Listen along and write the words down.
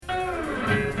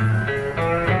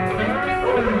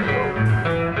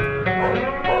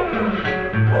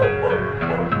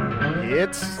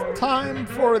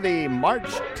for the March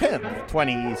 10th,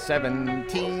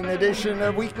 2017 edition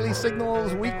of Weekly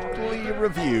Signals Weekly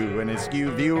Review, an askew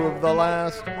view of the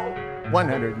last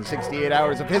 168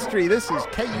 hours of history. This is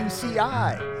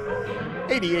KUCI,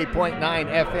 88.9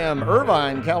 FM,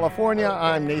 Irvine, California.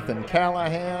 I'm Nathan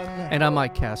Callahan. And I'm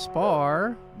Mike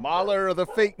Kaspar. Mahler, the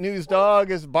fake news dog,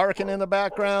 is barking in the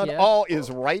background. Yep. All is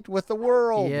right with the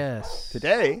world. Yes.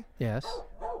 Today,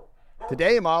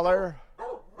 Mahler.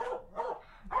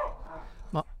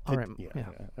 All right.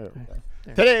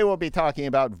 Today we'll be talking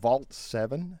about Vault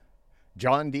 7,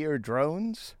 John Deere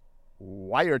drones,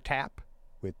 wiretap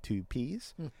with 2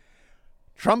 P's,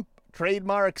 Trump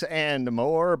trademarks, and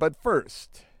more. But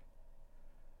first,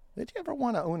 did you ever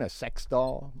want to own a sex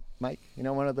doll, Mike? You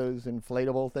know, one of those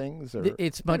inflatable things? Or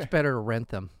It's much better to rent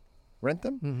them. Rent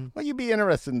them? Mm-hmm. Well, you'd be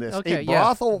interested in this. Okay, A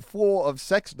brothel full of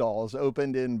sex dolls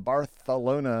opened in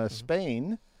Barcelona,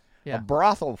 Spain. Yeah. A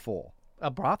brothel full. A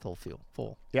brothel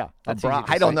full. Yeah, That's easy to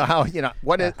I don't say. know how. You know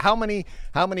what? Is, how many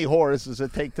whores does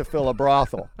it take to fill a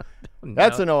brothel? No,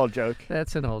 That's an old joke.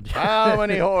 That's an old joke. How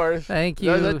many whores? Thank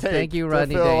does you. it take Thank you, to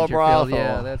Rodney fill a Dangerfield. brothel?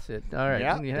 Yeah, that's it. All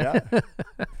right. Yeah.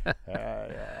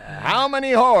 How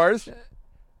many whores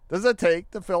does it take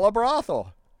to fill a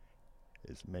brothel?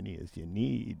 As many as you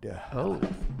need. Oh.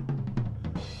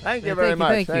 Thank you very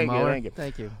much. Thank you, Mahler. Thank you.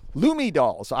 Thank you. Lumi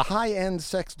Dolls, a high-end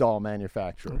sex doll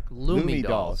manufacturer. Lumi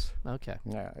dolls. Okay.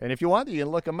 Yeah, and if you want, you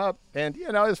can look them up. And,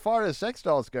 you know, as far as sex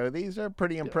dolls go, these are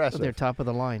pretty impressive. They're top of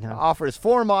the line, huh? Offers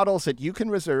 4 models that you can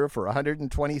reserve for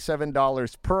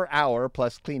 $127 per hour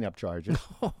plus cleanup charges.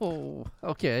 Oh,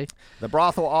 okay. The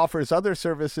brothel offers other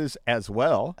services as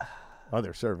well.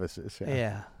 Other services.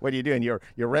 Yeah. What are you doing? You're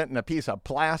renting a piece of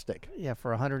plastic. Yeah,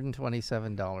 for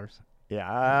 $127.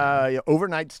 Yeah,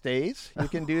 overnight stays you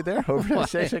can do there. Overnight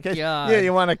stays. Okay. God. Yeah,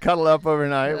 you want to cuddle up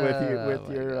overnight with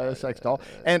my your sex doll,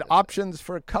 and options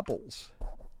for couples.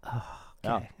 Okay.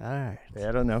 Yeah. All right.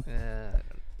 I don't know.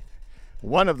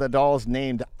 One of the dolls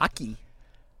named Aki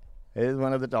is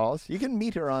one of the dolls. You can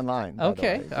meet her online. by the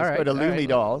Okay. way. Just All right. Go to Lumi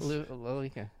Dolls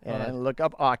Okay. and look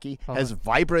up Aki. Hold Has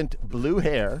vibrant blue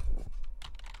hair.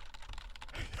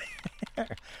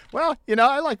 Well, you know,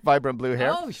 I like vibrant blue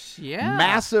hair. Oh, yeah.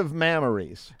 Massive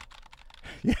mammaries.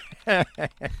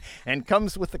 And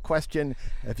comes with the question,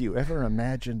 have you ever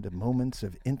imagined moments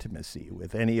of intimacy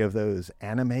with any of those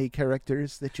anime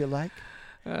characters that you like?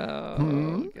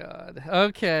 Oh, God.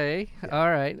 Okay. All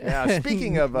right. Yeah,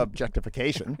 speaking of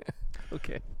objectification,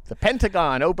 Okay. the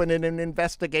Pentagon opened an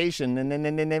investigation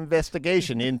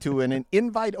into an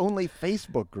invite-only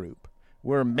Facebook group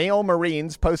where male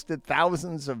Marines posted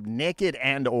thousands of naked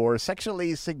and or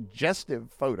sexually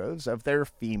suggestive photos of their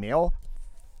female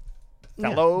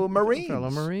fellow Marines.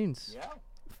 Fellow Marines. Yeah,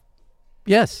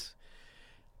 Yes.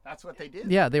 that's what they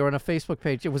did. Yeah, they were on a Facebook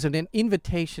page. It was an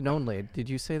invitation only. Did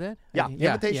you say that? Yeah,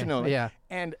 invitation only. Yeah.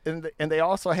 And they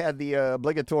also had the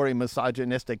obligatory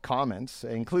misogynistic comments,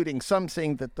 including some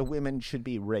saying that the women should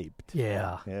be raped.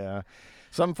 Yeah. Yeah.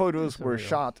 Some photos were real.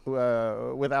 shot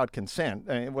without consent.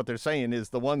 What they're saying is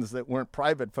the ones that weren't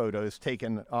private photos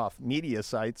taken off media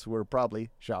sites were probably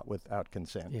shot without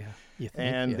consent. Yeah. You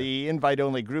think? And yeah. the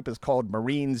invite-only group is called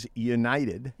Marines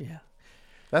United. Yeah.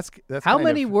 That's How kind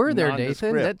many of were there, Nathan?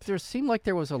 nondescript. There seemed like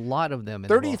there was a lot of them.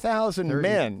 30,000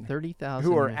 men 30,000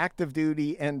 who are men. active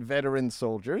duty and veteran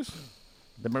soldiers.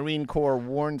 The Marine Corps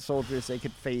warned soldiers they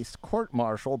could face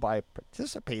court-martial by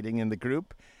participating in the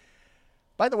group.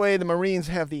 By the way, the Marines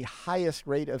have the highest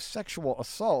rate of sexual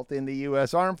assault in the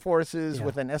U.S. Armed Forces, Yeah.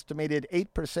 with an estimated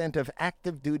 8% of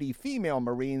active duty female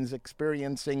Marines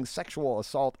experiencing sexual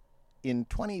assault in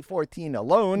 2014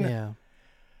 alone. Yeah.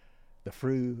 The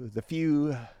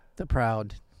few, The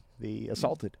proud. the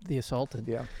assaulted. The assaulted.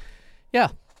 Yeah. Yeah.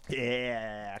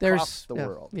 Yeah, There's across the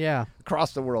world. Yeah.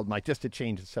 Across the world, Mike, just to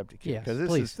change the subject here, Yes, because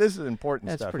please. this is important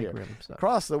That's stuff pretty here. grim stuff.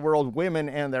 Across the world, women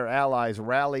and their allies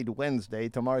rallied Wednesday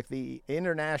to mark the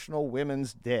International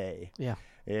Women's Day. Yeah.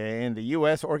 In the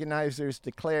U.S., organizers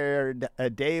declared a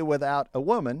day without a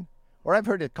woman, or I've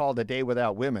heard it called a day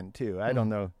without women, too. I don't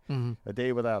know. A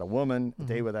day without a woman, a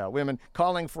day without women,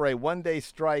 calling for a one-day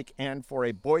strike and for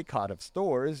a boycott of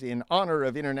stores. In honor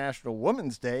of International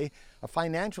Women's Day, a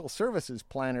financial services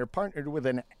planner partnered with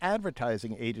an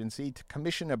advertising agency to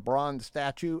commission a bronze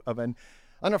statue of an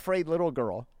unafraid little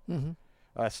girl,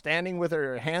 standing with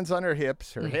her hands on her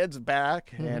hips, her head's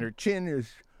back, and her chin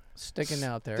is Sticking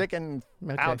out there. sticking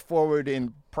Okay. out forward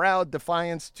in proud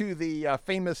defiance to the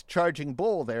famous charging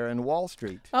bull there in Wall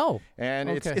Street. Oh. And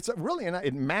okay. it's really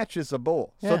it matches a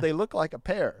bull, so Yeah. they look like a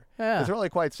pair. Yeah. It's really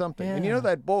quite something. And you know Yeah.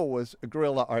 that bull was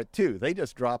guerrilla art too. They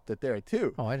just dropped it there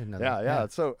too. Oh, I didn't know Yeah, that. yeah.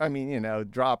 So I mean,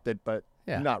 dropped it, but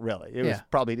Yeah. Not really. It was Yeah.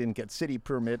 probably didn't get city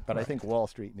permit, but I think Wall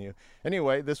Street knew.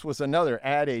 Anyway, this was another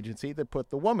ad agency that put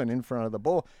the woman in front of the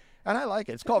bull, and I like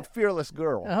it. It's called Fearless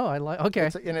Girl. Oh, I like. Okay.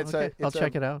 I'll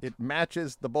check it out. It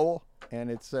matches the bull, and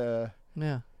it's Yeah.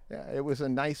 yeah, it was a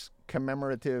nice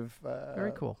commemorative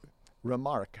Very cool.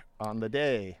 remark on the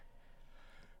day.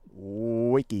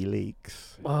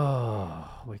 WikiLeaks Oh,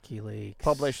 WikiLeaks.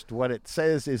 published what it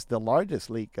says is the largest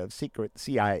leak of secret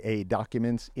CIA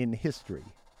documents in history.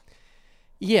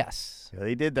 Yes,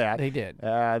 They did that. they did.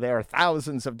 There are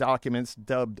thousands of documents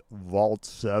dubbed Vault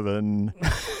 7.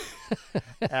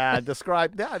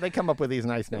 They come up with these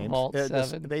nice names. Vault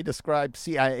 7. They describe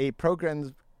CIA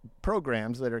programs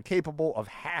that are capable of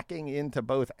hacking into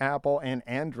both Apple and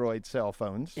Android cell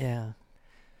phones. Yeah.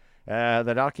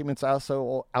 The documents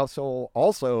also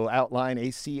outline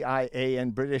a CIA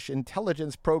and British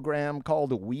intelligence program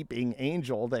called Weeping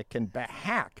Angel that can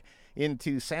hack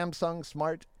into Samsung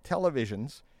smart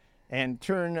televisions and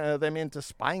turn them into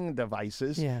spying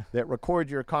devices that record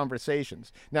your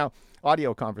conversations. Now,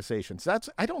 audio conversations.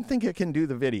 I don't think it can do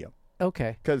the video.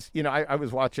 Okay. Because, I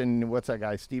was watching, what's that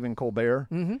guy, Stephen Colbert?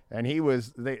 Mm-hmm.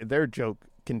 And their joke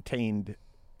contained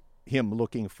him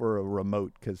looking for a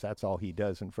remote because that's all he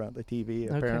does in front of the TV,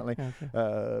 apparently.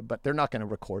 Okay. But they're not going to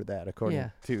record that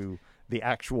according to the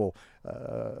actual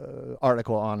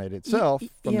article on it itself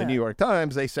from the New York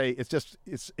Times. They say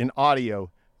it's an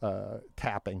audio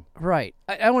tapping. Right.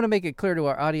 I want to make it clear to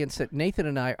our audience that Nathan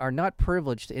and I are not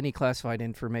privileged to any classified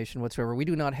information whatsoever. We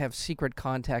do not have secret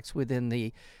contacts within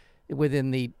the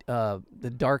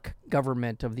dark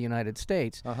government of the United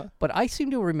States. Uh-huh. But I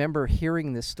seem to remember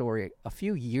hearing this story a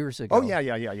few years ago. Oh, yeah.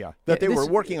 That they were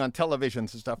working on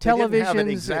televisions and stuff. They didn't have it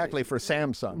exactly for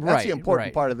Samsung. That's the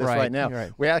important part of this right now.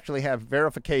 Right. We actually have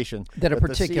verification that a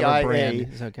particular the CIA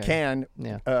brand is okay. can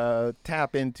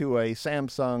tap into a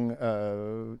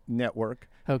Samsung network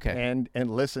and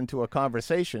listen to a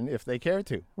conversation if they care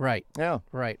to. Right. Yeah.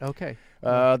 Right. Okay.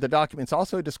 The documents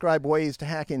also describe ways to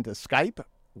hack into Skype,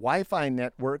 Wi-Fi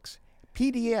networks,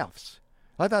 PDFs.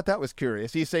 I thought that was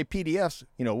curious. You say PDFs,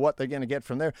 what they're going to get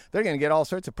from there. They're going to get all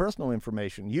sorts of personal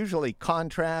information, usually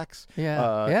contracts,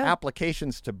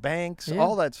 applications to banks,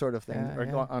 all that sort of thing are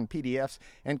going on PDFs,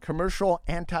 and commercial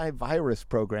antivirus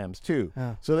programs, too.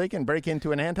 So they can break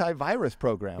into an antivirus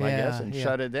program, I guess, and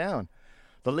shut it down.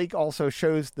 The leak also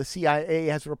shows the CIA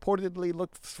has reportedly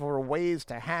looked for ways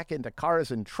to hack into cars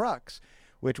and trucks,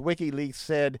 which WikiLeaks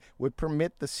said would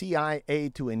permit the CIA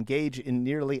to engage in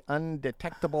nearly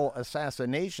undetectable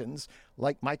assassinations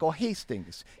like Michael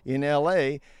Hastings in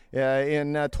L.A.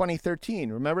 In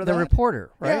 2013. Remember that? The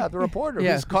reporter, right? Yeah, the reporter.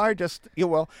 His car just,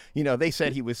 they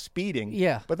said he was speeding.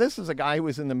 Yeah. But this is a guy who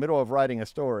was in the middle of writing a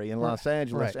story in Los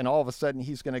Angeles, and all of a sudden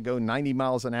he's going to go 90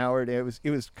 miles an hour. It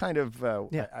was kind of,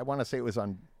 I want to say it was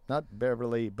on, not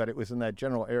Beverly, but it was in that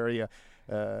general area.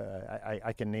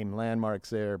 I can name landmarks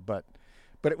there, but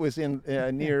it was in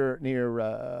near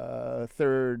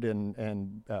 3rd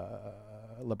and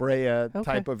La Brea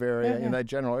type of area, in that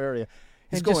general area.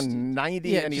 He's going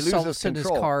 90 and he loses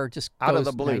control. His car just out goes of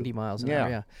the blue. 90 miles an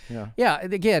hour. Yeah.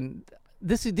 And again,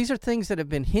 these are things that have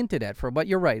been hinted at but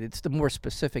you're right. It's the more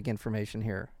specific information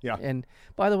here. Yeah. And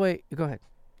by the way, go ahead.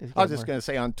 I was just going to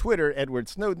say on Twitter, Edward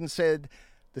Snowden said,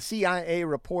 the CIA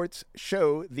reports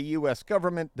show the U.S.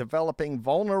 government developing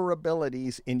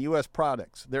vulnerabilities in U.S.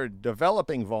 products. They're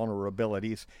developing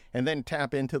vulnerabilities and then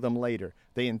tap into them later.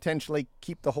 They intentionally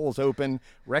keep the holes open,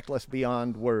 reckless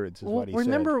beyond words, is what he said.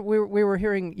 Remember, we were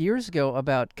hearing years ago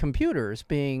about computers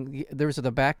there's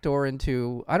the back door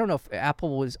into, I don't know if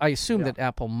Apple was, I assume that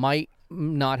Apple might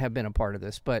not have been a part of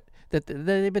this, but that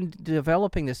they've been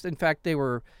developing this. In fact, they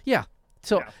were,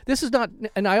 So this is not,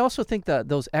 and I also think that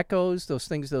those Echoes, those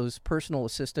things, those personal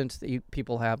assistants that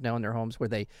people have now in their homes, where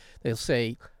they'll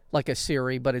say like a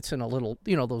Siri, but it's in a little,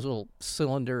 those little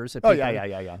cylinders. That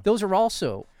yeah. Those are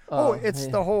also. It's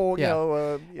the whole,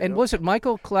 and was it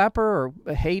Michael Clapper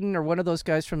or Hayden or one of those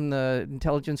guys from the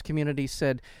intelligence community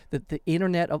said that the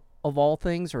Internet of all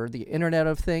things, or the Internet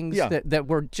of Things, that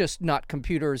were just not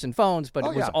computers and phones, but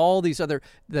it was all these other,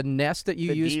 the Nest that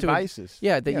you used devices.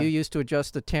 you used to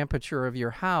adjust the temperature of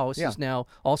your house is now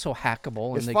also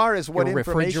hackable. As far as what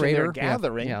information they're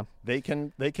gathering, they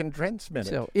can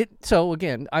transmit it. So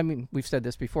again, I mean, we've said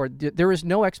this before. There is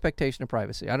no expectation of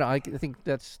privacy. I think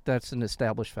that's an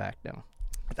established fact now.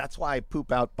 That's why I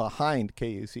poop out behind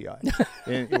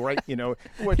KUCI, right?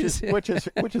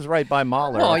 Which is right by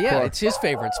Mahler. Oh yeah, it's his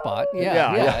favorite spot.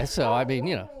 Yeah. So I mean,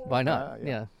 why not?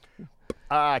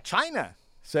 China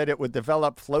said it would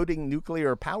develop floating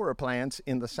nuclear power plants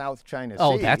in the South China Sea.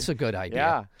 Oh, that's a good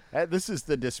idea. Yeah. This is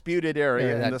the disputed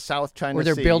area in the South China Sea. Where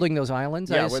they're building those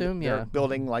islands, I assume? They're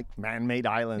building like man-made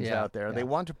islands out there. They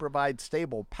want to provide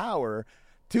stable power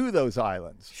to those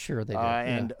islands. Sure they do.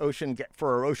 And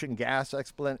for ocean gas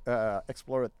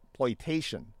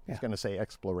exploitation. I was going to say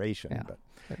exploration. But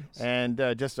and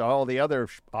just all the other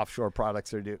offshore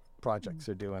projects are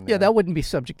doing there. Yeah, that wouldn't be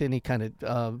subject to any kind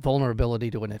of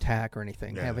vulnerability to an attack or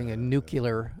anything, having a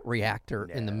nuclear reactor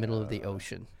in the middle of the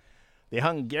ocean. The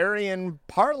Hungarian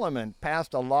parliament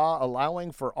passed a law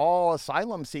allowing for all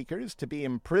asylum seekers to be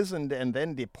imprisoned and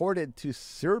then deported to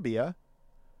Serbia.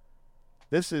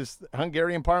 This is the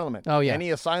Hungarian parliament. Oh, yeah. Any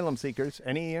asylum seekers,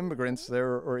 any immigrants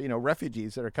or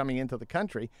refugees that are coming into the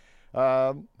country,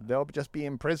 they'll just be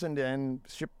imprisoned and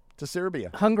shipped to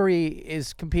Serbia. Hungary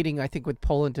is competing, I think, with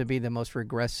Poland to be the most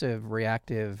regressive,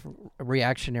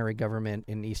 reactionary government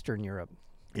in Eastern Europe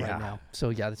right now. So,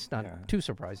 it's not too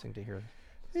surprising to hear.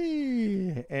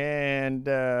 And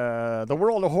the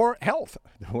World of Health.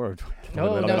 So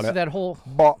that whole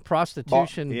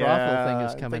prostitution brothel thing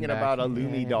is coming thinking back. about a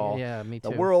Lumi doll. Yeah, me too.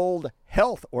 The World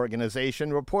Health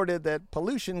Organization reported that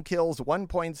pollution kills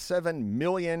 1.7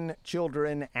 million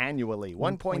children annually.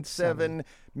 1.7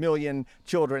 million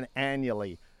children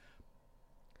annually.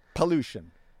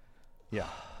 Pollution. Yeah.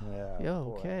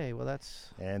 Okay. Well, that's...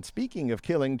 And speaking of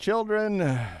killing children...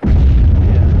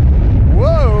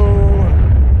 Whoa!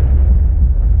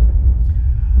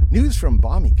 News from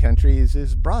Balmy Countries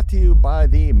is brought to you by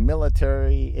the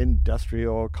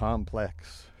military-industrial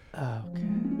complex. Okay.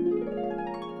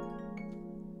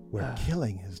 Where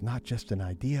killing is not just an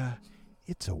idea,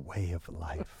 it's a way of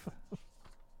life.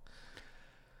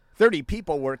 30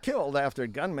 people were killed after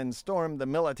gunmen stormed the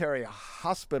military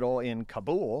hospital in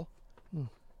Kabul.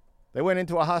 They went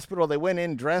into a hospital. They went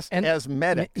in dressed as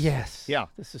medics. Yes. Yeah.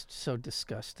 This is so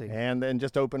disgusting. And then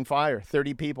just opened fire.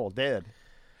 30 people dead.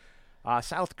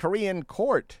 South Korean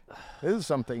court. This is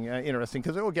something interesting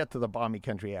because it will get to the Balmy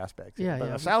Country aspects.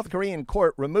 A South Korean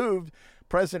court removed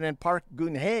President Park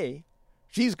Geun-hye.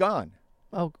 She's gone.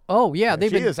 Oh, yeah.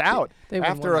 She is out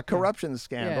after a corruption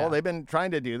scandal. They've been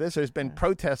trying to do this. There's been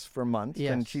protests for months,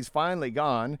 and she's finally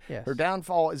gone. Yes. Her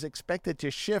downfall is expected to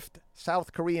shift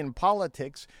South Korean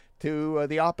politics to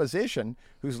the opposition,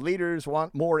 whose leaders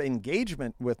want more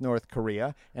engagement with North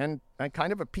Korea and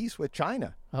kind of a peace with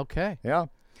China. Okay. Yeah.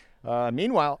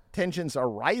 Meanwhile, tensions are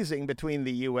rising between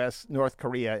the U.S., North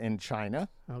Korea, and China.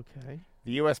 Okay.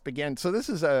 The U.S. began. So this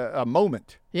is a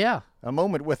moment. Yeah. A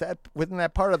moment within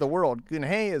that part of the world.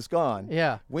 Geun-hye is gone.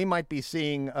 Yeah. We might be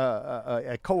seeing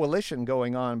a coalition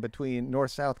going on between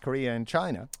North, South Korea, and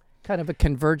China. Kind of a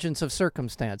convergence of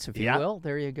circumstance, if you will.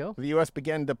 There you go. The U.S.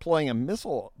 began deploying a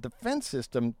missile defense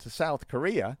system to South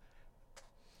Korea.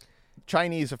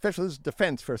 Chinese officials,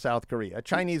 defense for South Korea.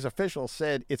 Chinese officials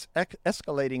said it's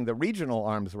escalating the regional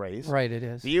arms race. Right, it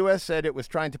is. The U.S. said it was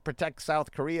trying to protect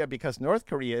South Korea because North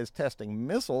Korea is testing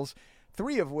missiles,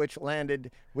 3 of which landed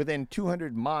within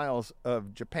 200 miles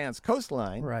of Japan's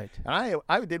coastline. Right. And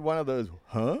I did one of those,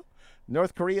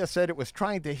 North Korea said it was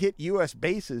trying to hit U.S.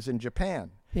 bases in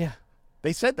Japan. Yeah.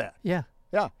 They said that. Yeah.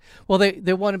 Yeah. Well,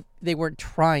 they weren't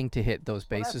trying to hit those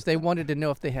bases. They wanted to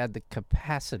know if they had the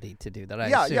capacity to do that. I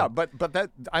assume. But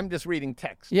that I'm just reading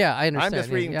text. Yeah, I understand. I'm just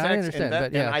reading text, I understand,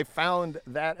 and I found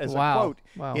that as a quote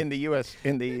in the U.S.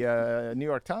 in the New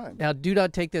York Times. Now, do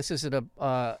not take this as a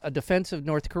defense of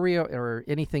North Korea or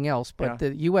anything else. But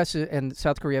the U.S. and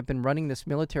South Korea have been running this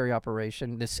military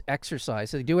operation, this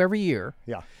exercise that they do every year.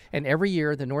 Yeah. And every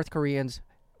year, the North Koreans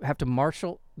have to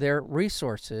marshal their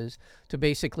resources to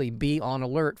basically be on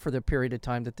alert for the period of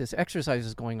time that this exercise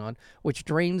is going on, which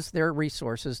drains their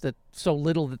resources, that so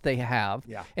little that they have,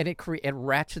 and it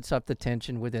ratchets up the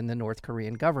tension within the North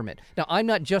Korean government. Now, I'm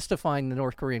not justifying the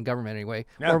North Korean government anyway,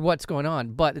 or what's going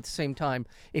on, but at the same time,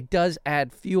 it does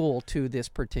add fuel to this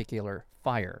particular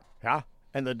fire. Yeah.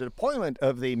 And the deployment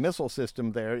of the missile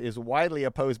system there is widely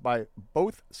opposed by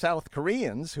both South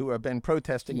Koreans, who have been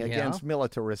protesting against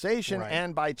militarization,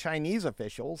 and by Chinese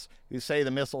officials, who say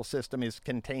the missile system is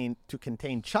to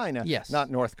contain China, not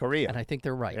North Korea. And I think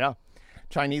they're right. Yeah.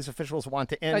 Chinese officials want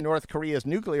to end North Korea's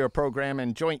nuclear program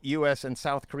and joint U.S. and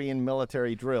South Korean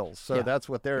military drills. So that's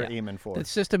what they're aiming for. The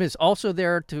system is also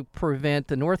there to prevent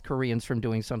the North Koreans from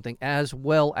doing something, as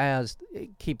well as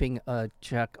keeping a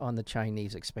check on the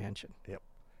Chinese expansion. Yep.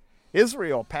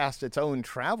 Israel passed its own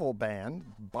travel ban,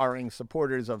 barring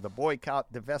supporters of the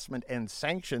boycott, divestment, and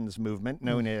sanctions movement,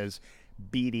 known as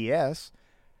BDS,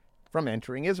 from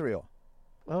entering Israel.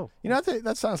 Oh. You know,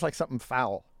 that sounds like something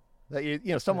foul.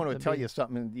 That someone would tell you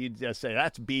something and you'd just say,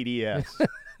 that's BDS.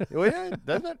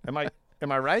 Doesn't it?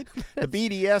 Am I right? The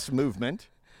BDS movement,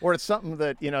 or it's something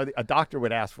that a doctor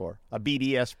would ask for, a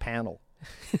BDS panel.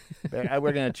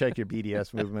 We're going to check your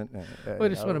BDS movement. We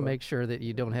just want to make sure that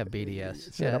you don't have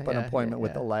BDS. Set up an appointment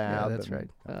with the lab. Yeah, that's right.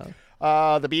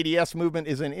 The BDS movement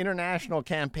is an international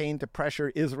campaign to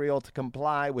pressure Israel to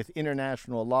comply with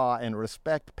international law and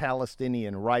respect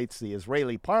Palestinian rights. The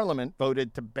Israeli parliament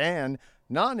voted to ban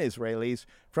non-Israelis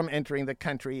from entering the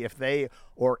country if they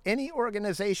or any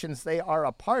organizations they are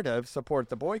a part of support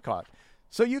the boycott.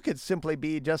 So you could simply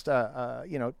be just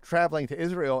traveling to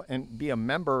Israel and be a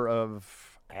member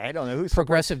of, I don't know who's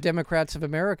Progressive Democrats of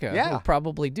America, who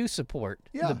probably do support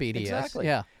the BDS. Exactly.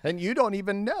 Yeah, and you don't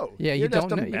even know. Yeah, You're don't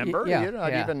just know. a member. You're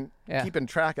not even keeping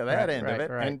track of that end of it,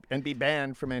 right. and be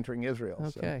banned from entering Israel.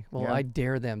 Okay. So, well, I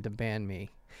dare them to ban me.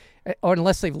 Or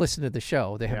unless they've listened to the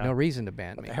show, they have no reason to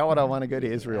ban me. What the hell would I want to go to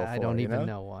Israel for? I don't even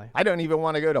know why. I don't even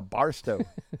want to go to Barstow.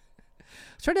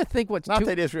 I'm trying to think what's not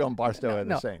that Israel and Barstow are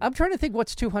the same. I'm trying to think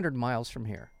what's 200 miles from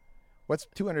here. What's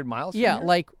 200 miles from here? here?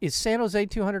 Like, is San Jose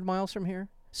 200 miles from here?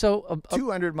 So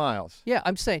 200 miles. Yeah,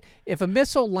 I'm saying, if a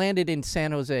missile landed in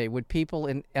San Jose, would people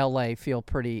in L.A. feel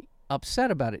pretty upset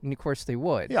about it? And, of course, they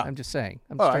would. Yeah. I'm just saying.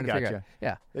 I'm just trying to figure out.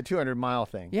 Yeah. The 200-mile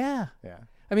thing. Yeah. Yeah.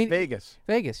 I mean, Vegas.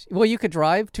 Well, you could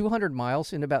drive 200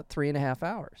 miles in about 3.5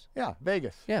 hours. Yeah,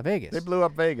 Vegas. Yeah, Vegas. They blew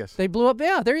up Vegas.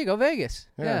 Yeah, there you go, Vegas.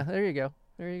 Yeah, there you go.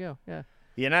 Yeah.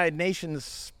 The United Nations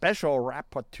Special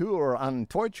Rapporteur on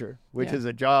Torture, which is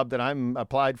a job that I'm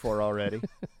applied for already.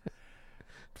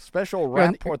 Special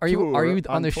Rapporteur. Are you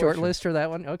on the torture. short list for that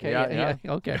one? Okay. Yeah.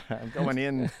 Okay. I'm going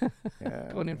in.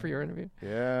 Going in for your interview.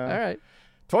 Yeah. All right.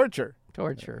 Torture.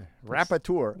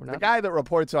 Rapporteur. The guy that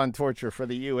reports on torture for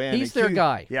the UN. He's their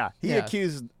guy. Yeah. He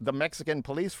accused the Mexican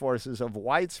police forces of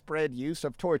widespread use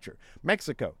of torture.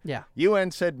 Mexico. Yeah.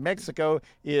 UN said Mexico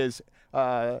is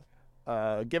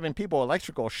giving people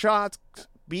electrical shocks,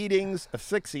 beatings,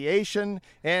 asphyxiation,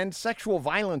 and sexual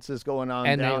violence is going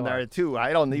on down there too.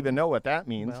 I don't even know what that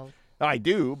means. Well, I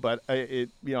do, but I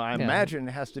imagine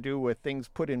it has to do with things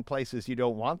put in places you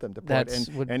don't want them to put,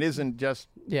 and isn't just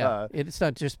it's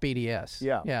not just BDS.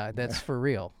 Yeah, that's for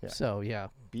real. Yeah. So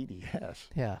BDS.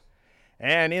 Yeah.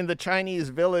 And in the Chinese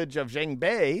village of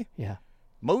Zhengbei,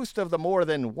 most of the more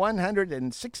than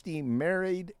 160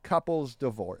 married couples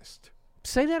divorced.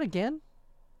 Say that again.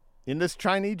 In this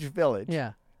Chinese village,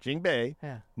 Zhengbei,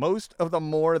 most of the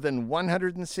more than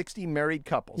 160 married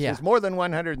couples. Yeah. There's more than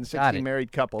 160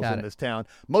 married couples in this town.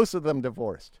 Most of them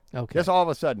divorced. Okay. Just all of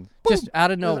a sudden. Boom, just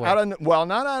out of nowhere. Well,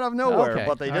 not out of nowhere,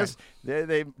 but they just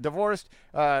they divorced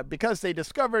because they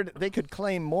discovered they could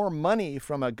claim more money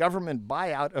from a government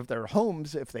buyout of their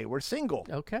homes if they were single.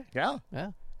 Okay. Yeah.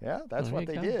 Yeah. That's what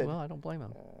they did. Well, I don't blame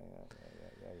them.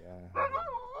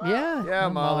 Yeah,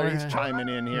 Mahler, he's chiming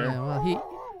in here. Yeah,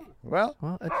 well,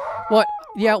 what?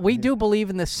 Yeah, we do believe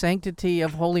in the sanctity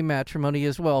of holy matrimony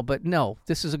as well, but no,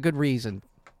 this is a good reason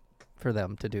for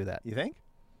them to do that. You think?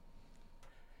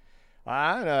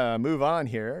 I'm gonna move on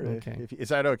here. Okay. Is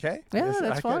that okay? Yeah,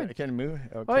 that's fine. I can move.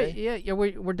 Okay. Oh, yeah,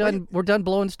 we're done. We're done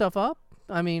blowing stuff up.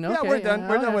 I mean, okay. Yeah, we're done.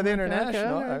 We're done with okay, international.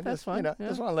 okay, all right, that's fine.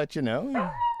 Just want to let you know.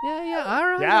 Yeah. All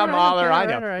right. Yeah, Mahler, I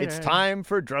know. All right, It's time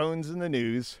for Drones in the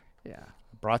News. Yeah.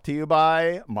 Brought to you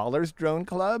by Mahler's Drone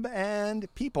Club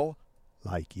and people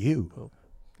like you.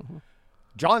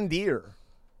 John Deere.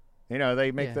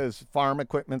 They make those farm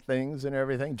equipment things and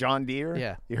everything. John Deere.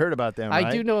 Yeah. You heard about them, right?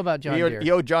 I do know about John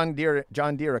Deere.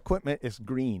 John Deere equipment is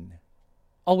green.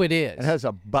 Oh, it is. It has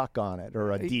a buck on it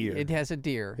or a deer. It has a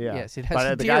deer. Yeah. Yes, it has a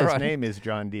the deer guy's on name is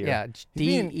John Deere. Yeah,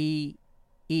 DEERE.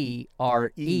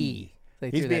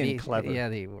 He's being clever. Yeah,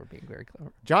 they were being very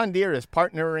clever. John Deere is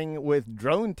partnering with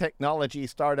drone technology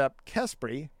startup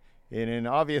Kespri in an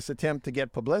obvious attempt to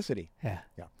get publicity. Yeah.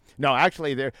 No,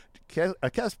 actually,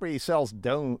 Kespri sells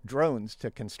drones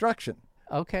to construction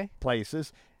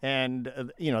places,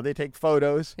 and they take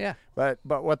photos. Yeah. But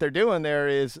what they're doing there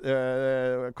is,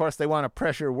 of course, they want to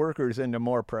pressure workers into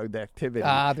more productivity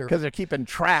because they're keeping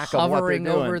track of what they're doing.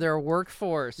 Hovering over their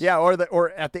workforce. Yeah,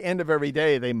 or at the end of every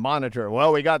day they monitor.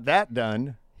 Well, we got that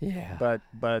done. Yeah.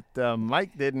 But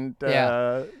Mike didn't.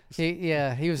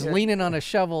 He was leaning on a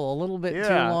shovel a little bit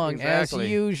too long, exactly.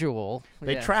 as usual.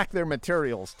 They track their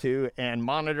materials too and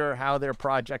monitor how their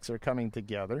projects are coming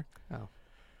together. Oh.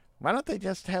 Why don't they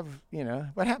just have,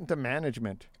 what happened to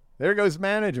management? There goes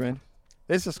management.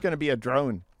 This is going to be a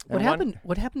drone. What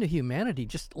happened to humanity?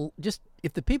 Just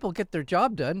if the people get their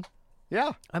job done.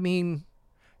 Yeah. I mean,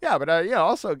 Yeah, but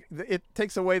also it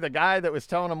takes away the guy that was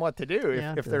telling them what to do.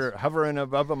 Yeah, If it they're hovering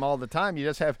above them all the time, you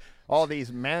just have all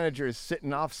these managers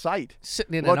sitting off site,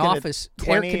 sitting in an looking at office,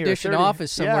 20 or air-conditioned 30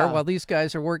 office somewhere, yeah. while these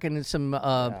guys are working in some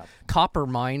copper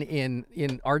mine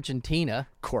in Argentina.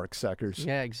 Cork suckers.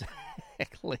 Yeah,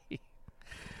 exactly.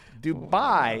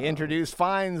 Dubai introduced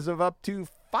fines of up to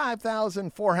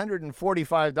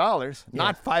 $5,445,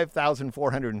 not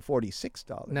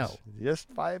 $5,446. No.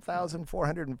 Just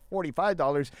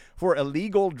 $5,445 for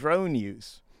illegal drone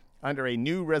use under a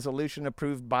new resolution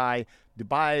approved by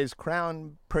Dubai's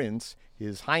Crown Prince,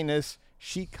 His Highness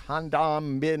Sheikh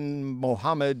Hamdan bin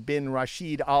Mohammed bin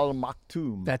Rashid Al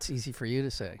Maktoum. That's easy for you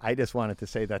to say. I just wanted to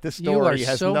say that. This You story are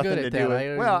has so nothing good to at do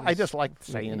that. with I just like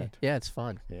saying it. Yeah, it's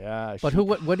fun. Yeah. But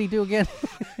what did he do again?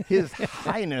 His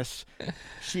Highness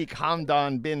Sheikh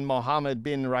Hamdan bin Mohammed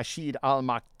bin Rashid Al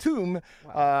Maktoum.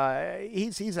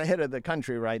 He's the head of the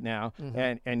country right now,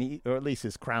 and he, or at least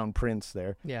his crown prince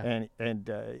there. Yeah. And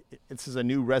this is a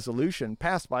new resolution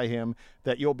passed by him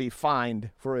that you'll be fined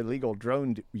for illegal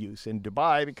drone use in Dubai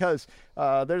because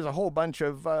there's a whole bunch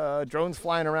of drones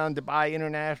flying around Dubai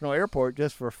International Airport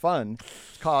just for fun,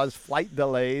 cause flight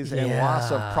delays and loss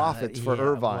of profits for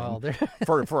Irvine.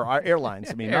 Well, for our airlines.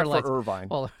 I mean, Airlines. not for Irvine.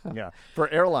 Well, yeah, for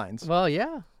airlines. well,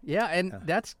 yeah, and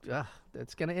that's going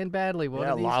to end badly one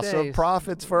of these loss days. of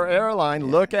profits for airline.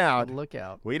 Look out. Look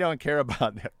out. We don't care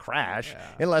about the crash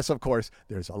unless, of course,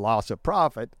 there's a loss of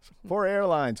profit for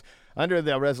airlines. Under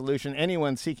the resolution,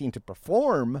 anyone seeking to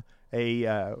perform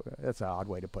that's an odd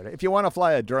way to put it. If you want to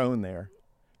fly a drone there,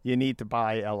 you need to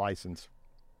buy a license.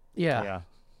 Yeah.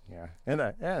 Yeah. And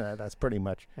that's pretty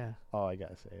much Yeah. all I got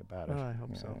to say about it. Oh, I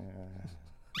hope so. Yeah.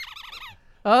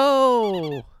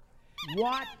 Oh.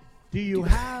 What do you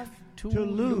have to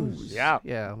lose? Yeah.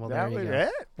 Yeah. Well, That there was you go.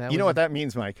 it. That You know was what that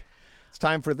means, Mike? It's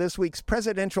time for this week's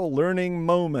presidential learning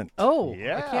moment. Oh,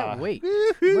 yeah. I can't wait.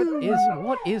 Woo-hoo.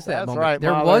 What is that That's moment? right,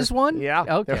 There Mahler. was one? Yeah.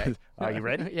 Okay. Are you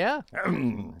ready? Yeah.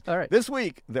 All right. This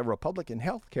week, the Republican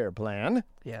health care plan.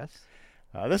 Yes.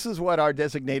 This is what our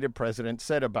designated president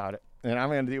said about it. And I'm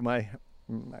going to do my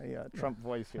Trump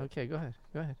voice here. Okay, go ahead.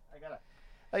 Go ahead.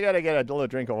 I gotta get a little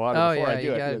drink of water Oh, before yeah, I do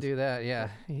you it. got to Yes. do that. Yeah.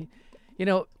 You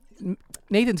know,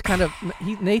 Nathan's kind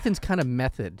of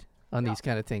method on these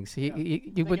kind of things. He's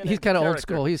kind of old character.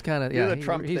 school. He's kind of Do the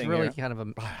Trump he's thing really here. kind of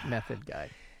a method guy.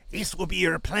 This will be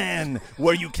your plan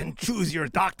where you can choose your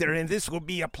doctor, and this will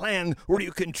be a plan where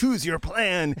you can choose your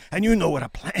plan, and you know what a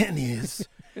plan is.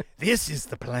 This is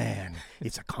the plan.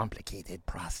 It's a complicated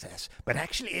process, but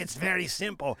actually it's very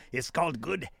simple. It's called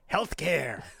good health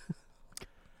care.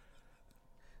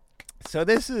 So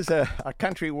this is a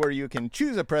country where you can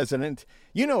choose a president.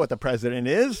 You know what the president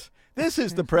is. This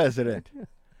is the president.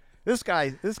 This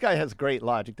guy has great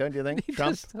logic, don't you think?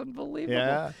 Trump? Just unbelievable.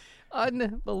 Yeah.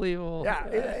 Unbelievable. Yeah,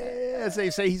 as they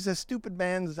say, he's a stupid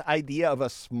man's idea of a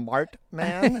smart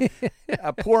man,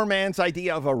 a poor man's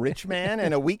idea of a rich man,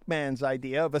 and a weak man's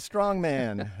idea of a strong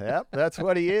man. Yep, that's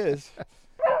what he is.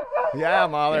 Yeah,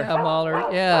 Mahler. Yeah,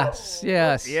 Mahler. Yes.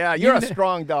 Yeah, you're a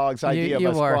strong dog's idea you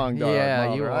of a are. strong dog. Yeah,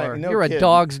 Mahler. you right? are. No You're kidding. a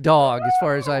dog's dog, as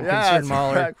far as I'm Yeah, concerned, that's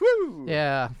Mahler. right. Woo!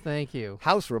 Yeah, thank you.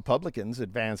 House Republicans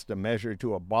advanced a measure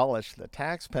to abolish the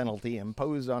tax penalty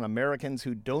imposed on Americans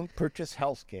who don't purchase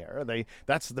health care.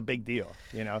 That's the big deal,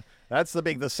 you know. That's the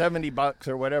 $70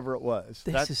 or whatever it was.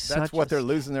 That's what they're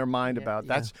losing their mind about.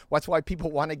 That's why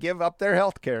people want to give up their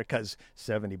health care, because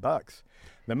 $70.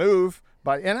 The move,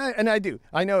 I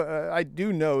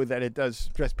do know that it does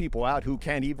stress people out who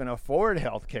can't even afford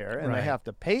health care, and they have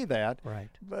to pay that. Right.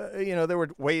 But there were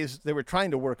ways they were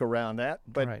trying to work around that,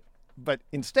 but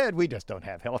instead we just don't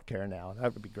have health care now.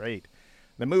 That would be great.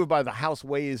 The move by the House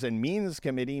Ways and Means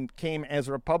Committee came as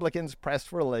Republicans pressed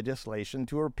for legislation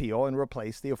to repeal and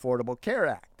replace the Affordable Care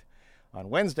Act. On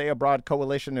Wednesday, a broad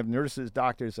coalition of nurses,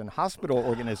 doctors, and hospital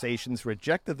organizations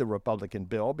rejected the Republican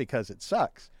bill because it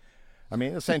sucks. I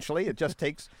mean, essentially, it just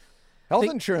takes health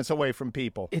insurance away from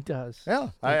people. It does.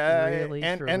 Yeah.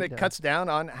 It it cuts down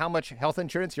on how much health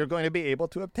insurance you're going to be able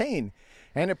to obtain.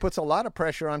 And it puts a lot of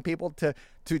pressure on people to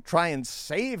try and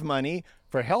save money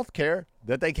for health care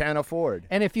that they can't afford.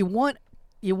 And if you want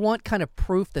kind of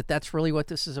proof that that's really what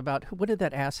this is about, what did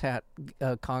that asshat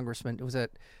congressman,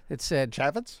 it said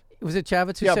Chavez? Was it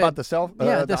Chavez who said? About the cell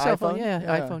the cell iPhone? phone. Yeah,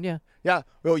 iPhone, yeah. Yeah,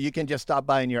 well, you can just stop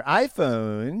by on your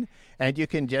iPhone, and you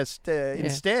can just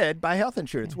instead buy health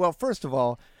insurance. Well, first of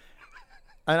all,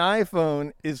 an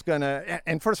iPhone is going to,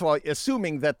 and first of all,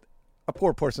 assuming that a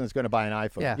poor person is going to buy an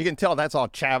iPhone. Yeah. You can tell that's all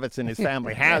Chavez and his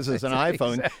family has is an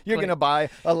iPhone. Exactly. You're going to buy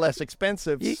a less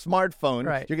expensive smartphone.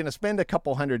 Right. You're going to spend a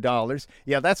couple $100.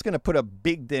 Yeah, that's going to put a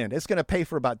big dent. It's going to pay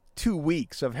for about 2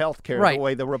 weeks of health care Right. the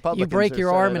way the Republicans You break are your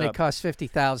set arm and up. it costs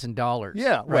 $50,000.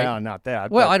 Yeah, right? well, not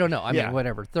that. Well, but- I don't know. I yeah. mean,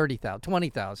 whatever, 30,000,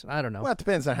 20,000. I don't know. Well, it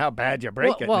depends on how bad you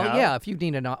break it. Well, now. yeah, if you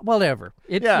need whatever.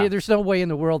 Yeah. There's no way in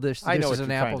the world this I know is what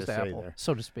an you're trying apples to to say apple, there.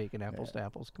 so to speak, an apples to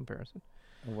apples comparison.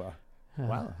 Well,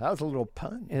 wow, that was a little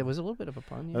pun. It was a little bit of a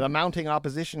pun. Yeah. The mounting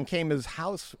opposition came as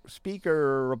House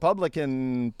Speaker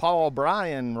Republican Paul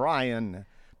Ryan,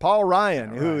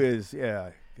 who is,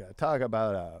 talk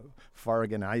about a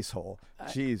Farragut ice hole.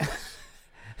 Jesus.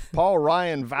 Paul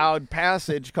Ryan vowed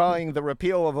passage, calling the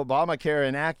repeal of Obamacare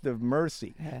an act of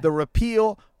mercy. The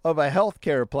repeal of a health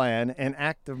care plan an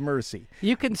act of mercy.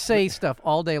 You can say stuff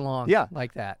all day long Yeah.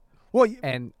 like that, Well,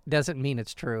 and doesn't mean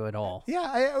it's true at all.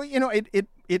 yeah,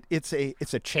 it's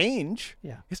a change.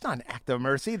 Yeah. It's not an act of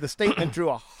mercy. The statement drew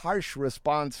a harsh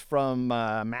response from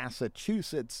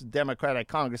Massachusetts Democratic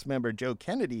Congressmember Joe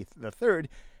Kennedy III,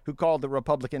 who called the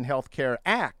Republican Health Care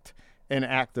Act an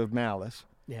act of malice,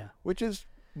 Yeah. which is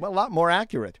a lot more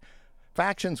accurate.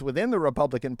 Factions within the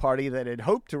Republican Party that had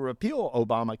hoped to repeal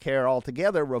Obamacare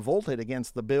altogether revolted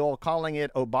against the bill, calling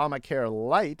it Obamacare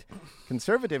Light.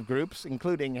 Conservative groups,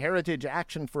 including Heritage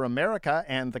Action for America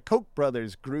and the Koch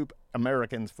brothers group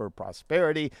Americans for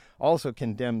Prosperity, also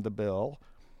condemned the bill.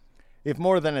 If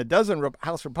more than a dozen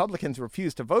House Republicans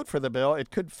refuse to vote for the bill, it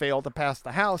could fail to pass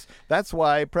the House. That's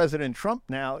why President Trump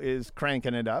now is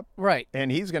cranking it up. Right.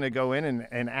 And he's going to go in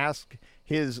and ask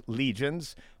his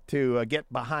legions to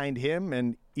get behind him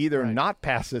and either not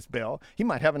pass this bill. He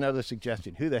might have another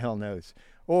suggestion. Who the hell knows?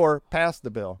 Or pass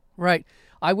the bill. Right.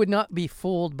 I would not be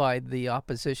fooled by the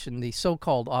opposition, the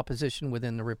so-called opposition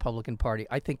within the Republican Party.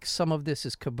 I think some of this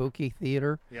is kabuki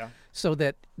theater. Yeah. So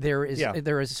that there is Yeah.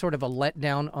 there is sort of a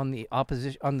letdown on the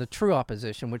opposition, on the true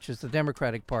opposition, which is the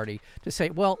Democratic Party, to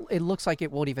say, well, it looks like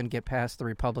it won't even get past the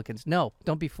Republicans. No,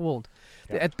 don't be fooled,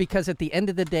 because at the end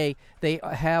of the day, they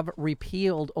have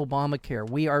repealed Obamacare.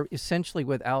 We are essentially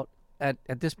without.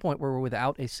 At this point, where we're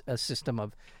without a system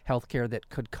of health care that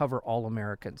could cover all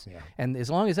Americans. Yeah. And as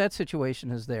long as that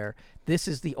situation is there, this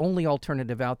is the only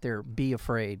alternative out there. Be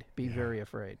afraid. Be very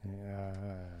afraid. Yeah.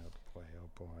 Boy, oh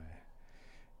boy.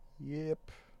 Yep.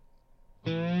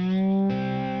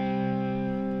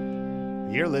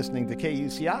 You're listening to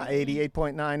KUCI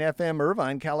 88.9 FM,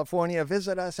 Irvine, California.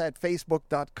 Visit us at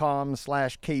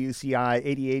facebook.com/KUCI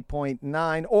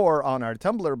 88.9 or on our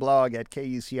Tumblr blog at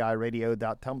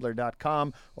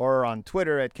kuciradio.tumblr.com or on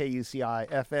Twitter at KUCI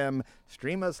FM.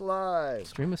 Stream us live.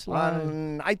 Stream us live.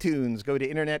 On iTunes, go to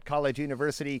Internet College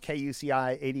University,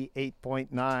 KUCI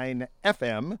 88.9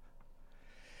 FM.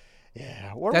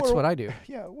 Yeah, That's what I do.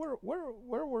 Yeah, where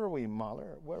were we,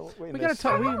 Mahler? We got to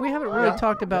talk. We haven't really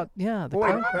talked about the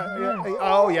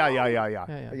Oh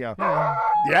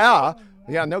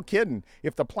yeah. No kidding.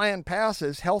 If the plan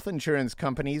passes, health insurance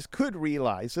companies could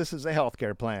realize this is a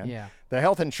healthcare plan. Yeah. The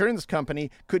health insurance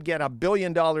company could get $1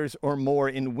 billion or more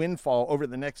in windfall over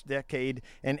the next decade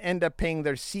and end up paying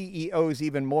their CEOs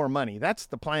even more money. That's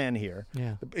the plan here.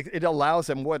 Yeah. It allows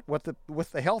them what the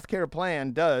healthcare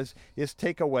plan does is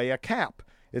take away a cap.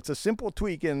 It's a simple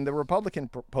tweak in the Republican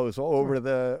proposal over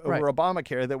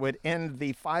Obamacare that would end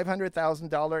the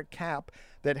 $500,000 cap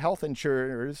that health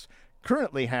insurers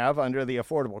currently have under the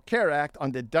Affordable Care Act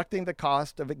on deducting the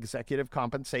cost of executive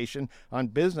compensation on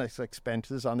business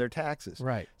expenses on their taxes.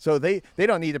 Right. So they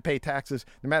don't need to pay taxes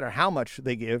no matter how much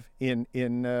they give in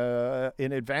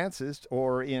advances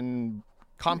or in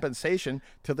compensation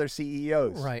to their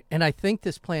CEOs. Right. And I think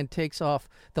this plan takes off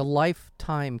the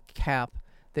lifetime cap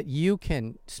that you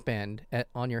can spend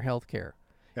on your health care.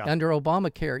 Yeah. Under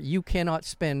Obamacare, you cannot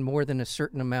spend more than a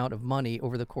certain amount of money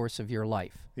over the course of your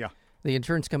life. Yeah. The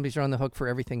insurance companies are on the hook for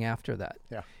everything after that.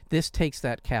 Yeah. This takes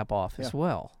that cap off as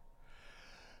well.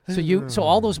 So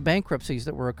all those bankruptcies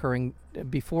that were occurring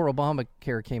before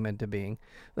Obamacare came into being,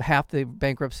 half the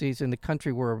bankruptcies in the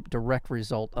country were a direct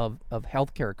result of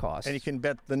healthcare costs. And you can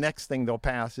bet the next thing they'll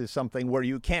pass is something where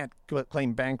you can't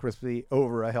claim bankruptcy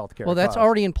over a healthcare Well, that's cost.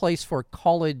 already in place for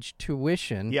college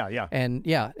tuition. Yeah. And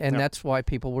that's why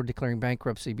people were declaring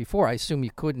bankruptcy before. I assume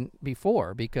you couldn't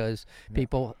before because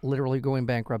people literally going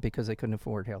bankrupt because they couldn't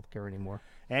afford healthcare anymore.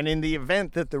 And in the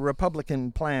event that the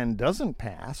Republican plan doesn't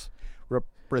pass,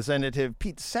 Representative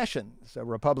Pete Sessions, a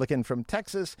Republican from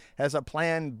Texas, has a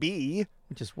Plan B.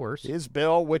 Which is worse. His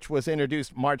bill, which was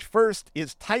introduced March 1st,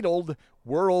 is titled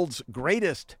World's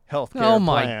Greatest Healthcare Plan. Oh,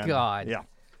 my God.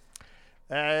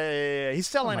 Yeah. He's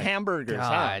selling hamburgers.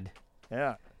 God. Huh?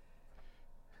 Yeah.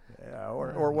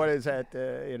 Or what is that?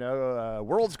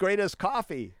 World's greatest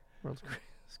coffee. World's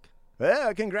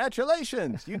greatest.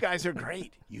 Congratulations. You guys are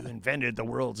great. You invented the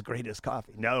world's greatest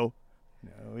coffee. No,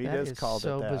 he That just is called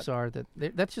so it that. bizarre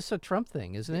that's just a Trump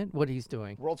thing, isn't it? What he's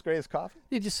doing. World's greatest coffee?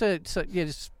 You just said,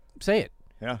 just say it.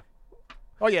 Yeah.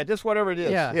 Oh, yeah, just whatever it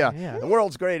is. Yeah. The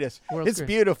world's greatest. World's it's great.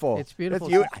 beautiful. It's beautiful.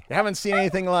 You haven't seen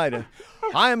anything like it.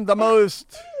 I'm the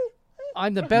most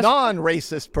I'm the best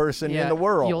non-racist person in the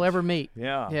world. you'll ever meet.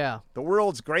 Yeah. Yeah. The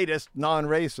world's greatest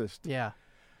non-racist. Yeah.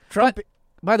 Trump.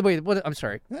 By the way, I'm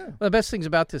sorry. Yeah. One of the best things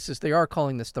about this is they are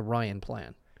calling this the Ryan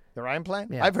Plan. The Ryan Plan?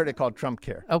 Yeah. I've heard it called Trump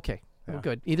Care. Okay. Well,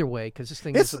 good. Either way, because this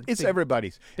thing It's is it's big,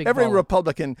 everybody's. big Every ball of-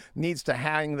 Republican needs to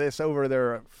hang this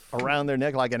over around their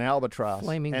neck like an albatross.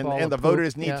 flaming and ball and of the poop.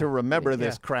 voters need Yeah. to remember Yeah,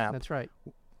 this crap. That's right.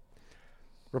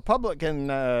 Republican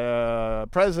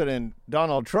President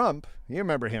Donald Trump, you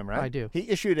remember him, right? I do. He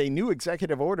issued a new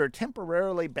executive order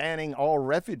temporarily banning all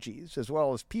refugees, as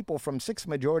well as people from 6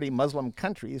 majority Muslim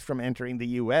countries, from entering the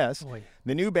U.S. Boy.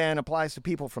 The new ban applies to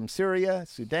people from Syria,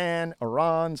 Sudan,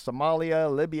 Iran,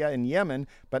 Somalia, Libya, and Yemen,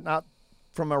 but not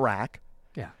from Iraq.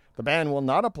 Yeah. The ban will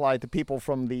not apply to people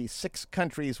from the 6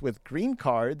 countries with green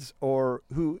cards or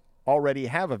who already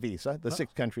have a visa, the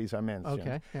 6 countries I mentioned.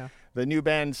 Okay. Yeah. The new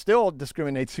ban still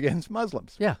discriminates against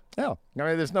Muslims. Yeah. Yeah. I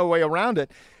mean, there's no way around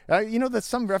it. You know that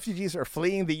some refugees are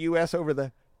fleeing the U.S. over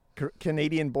the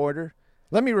Canadian border?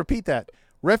 Let me repeat that.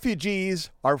 Refugees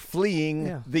are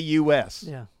fleeing the U.S.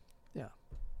 Yeah. Yeah.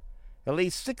 At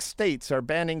least 6 states are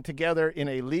banding together in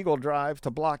a legal drive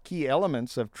to block key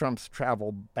elements of Trump's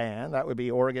travel ban. That would be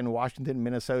Oregon, Washington,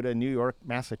 Minnesota, New York,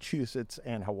 Massachusetts,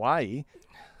 and Hawaii.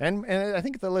 And I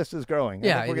think the list is growing. I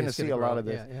Yeah, think we're it going to is see gonna a lot grow. of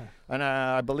this. Yeah, yeah. And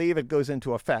I believe it goes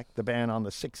into effect, the ban, on the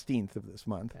 16th of this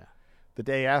month, the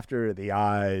day after the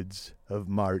Ides of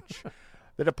March.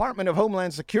 The Department of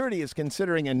Homeland Security is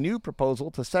considering a new proposal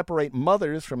to separate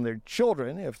mothers from their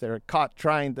children if they're caught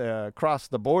trying to cross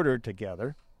the border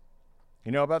together.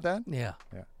 You know about that? Yeah.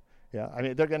 Yeah. I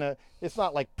mean, they're going to, it's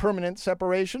not like permanent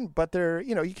separation, but they're,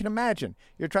 you can imagine.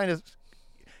 You're trying to,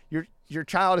 your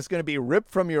child is going to be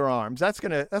ripped from your arms. That's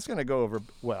going to go over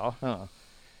well.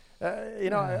 I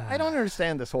don't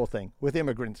understand this whole thing with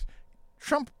immigrants.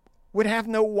 Trump would have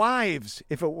no wives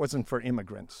if it wasn't for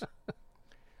immigrants,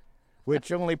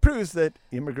 which only proves that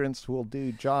immigrants will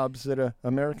do jobs that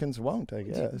Americans won't, I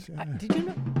guess. Did you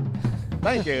know?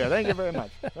 Thank you very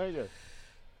much. Very good.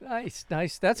 Nice.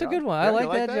 That's a Yeah. good one. Yeah, I you like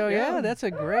like that, that? Joe. Yeah. Yeah, that's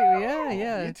a great.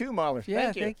 Yeah. You too, Mahler.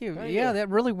 Yeah, thank you. Yeah, that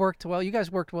really worked well. You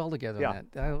guys worked well together Yeah. on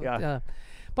that. Yeah.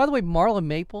 By the way, Marla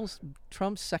Maples,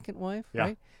 Trump's second wife, Yeah.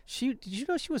 right? Did you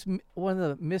know she was one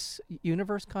of the Miss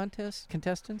Universe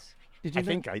contestants? Did you I know?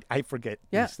 think I forget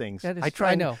Yeah, these things. that is-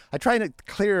 I know. I try to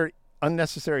clear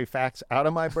unnecessary facts out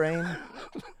of my brain. I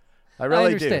I really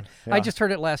understand. do. I Yeah. just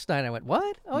heard it last night. I went,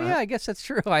 "What? Oh yeah, I guess that's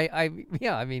true."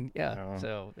 Oh.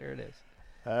 So there it is.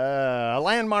 A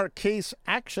landmark case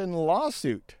action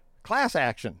lawsuit. Class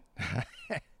action.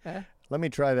 Let me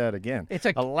try that again. It's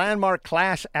a landmark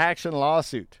class action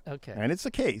lawsuit. Okay. And it's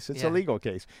a case. It's a Yeah. legal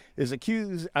case. Is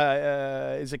accusing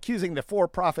the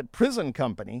for-profit prison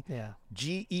company, Yeah.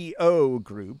 GEO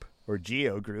Group,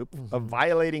 of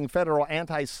violating federal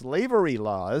anti-slavery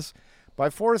laws by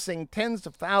forcing tens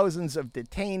of thousands of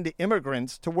detained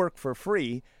immigrants to work for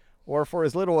free or for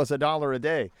as little as $1 a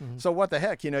day. So what the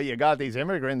heck? You got these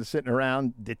immigrants sitting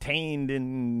around detained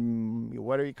in,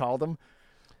 what do you call them?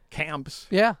 Camps.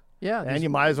 Yeah. And you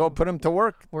might as well put them to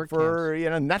work for,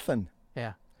 nothing.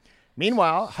 Yeah.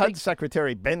 Meanwhile, HUD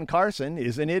Secretary Ben Carson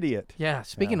is an idiot. Yeah.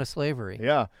 Speaking of slavery.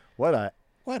 Yeah. What a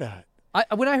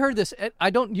When I heard this, I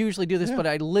don't usually do this, but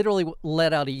I literally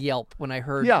let out a yelp when I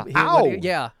heard. Yeah. what Ow.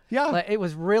 Yeah. Yeah. It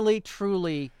was really,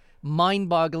 truly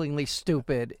mind-bogglingly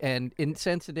stupid and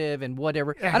insensitive and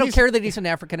whatever. Yeah, I don't he's- care that he's an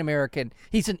African American.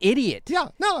 He's an idiot. Yeah.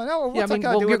 No. What's Yeah, that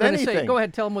got to do you're with gonna anything? say. Go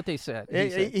ahead, tell him what they said.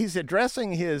 He's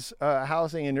addressing his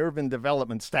housing and urban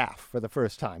development staff for the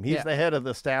first time. He's Yeah. the head of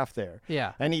the staff there.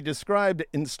 Yeah. And he described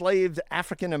enslaved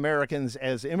African Americans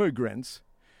as immigrants.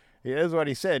 Here's what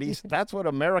he said. That's what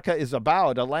America is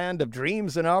about, a land of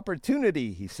dreams and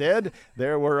opportunity, he said.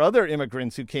 There were other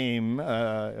immigrants who came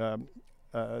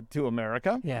to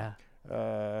America. Yeah.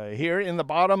 Here in the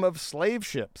bottom of slave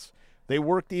ships. They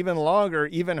worked even longer,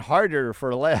 even harder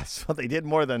for less. Well, they did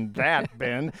more than that,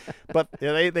 Ben. But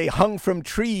they hung from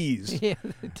trees. Yeah.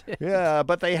 They did. Yeah,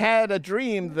 but they had a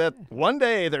dream that one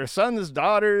day their sons,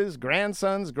 daughters,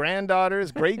 grandsons,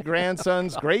 granddaughters,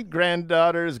 great-grandsons,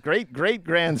 great-granddaughters,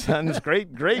 great-great-grandsons,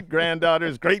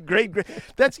 great-great-granddaughters, great-great...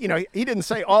 That's, he didn't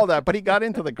say all that, but he got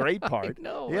into the great part.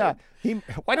 know. Yeah.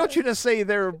 Why don't you just say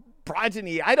their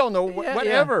progeny. I don't know, Yeah,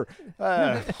 whatever.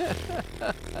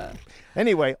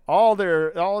 Anyway, all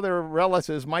their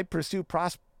relatives might pursue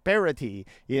prosperity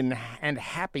and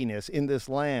happiness in this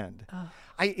land.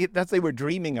 They were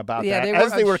dreaming about Yeah, that they were,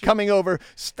 as they I'm were sure. coming over,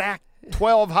 stacked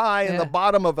 12 high in Yeah. the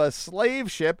bottom of a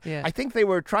slave ship. Yeah. I think they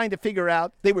were trying to figure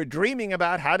out. They were dreaming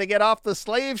about how to get off the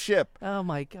slave ship. Oh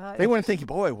my God. They weren't thinking,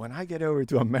 boy, when I get over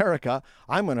to America,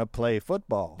 I'm going to play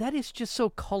football. That is just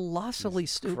so colossally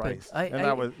stupid. Christ. I, And I-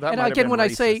 that was- that and might have again, been when I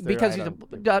say racist there, because I he's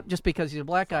don't- not just because he's a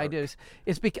black guy,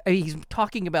 it's because he's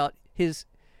talking about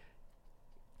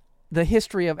the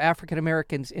history of African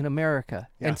Americans in America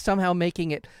Yeah. and somehow making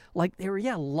it like they were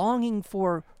longing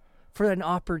for an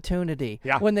opportunity.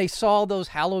 Yeah. When they saw those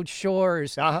hallowed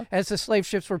shores Uh-huh. as the slave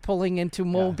ships were pulling into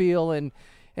Mobile and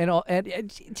all, and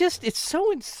it's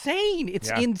so insane. It's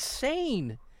Yeah.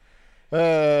 insane.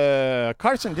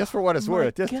 Carson, just for what it's My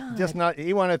worth, God.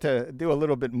 he wanted to do a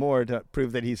little bit more to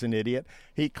prove that he's an idiot.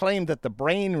 He claimed that the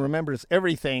brain remembers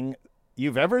everything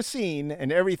you've ever seen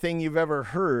and everything you've ever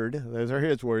heard. Those are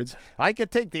his words. I could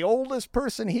take the oldest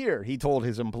person here, he told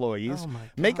his employees, Oh, my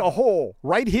make a hole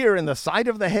right here in the side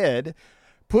of the head,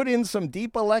 put in some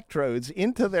deep electrodes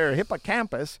into their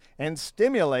hippocampus and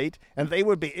stimulate, and they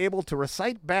would be able to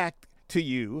recite back to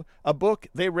you a book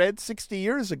they read 60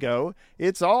 years ago.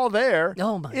 It's all there.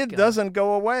 Oh, my It God. doesn't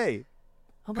go away.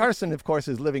 Oh, my- Carson, of course,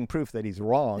 is living proof that he's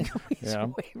wrong. He's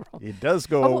way wrong. It does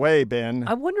go Oh, away, Ben.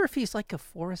 I wonder if he's like a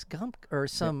Forrest Gump or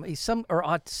some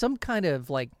kind of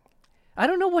like, I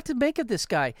don't know what to make of this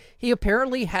guy. He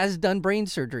apparently has done brain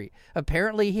surgery.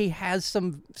 Apparently he has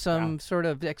some sort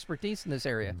of expertise in this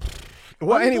area.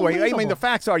 Well, anyway, I mean, Unbelievable. the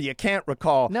facts are you can't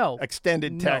recall No.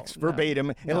 extended No, text no, verbatim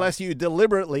no. unless you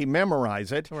deliberately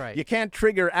memorize it. Right. You can't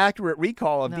trigger accurate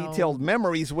recall of No. detailed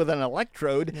memories with an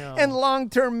electrode. No. And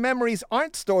long-term memories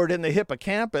aren't stored in the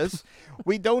hippocampus.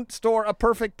 We don't store a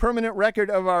perfect permanent record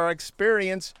of our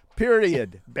experience,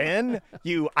 period. Ben,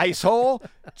 you icehole.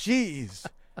 Jeez.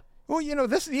 Well,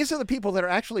 these are the people that are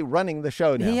actually running the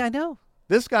show now. I know.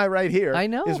 This guy right here I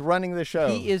know. is running the show.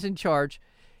 He is in charge.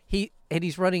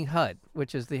 He's running HUD,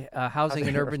 which is the Housing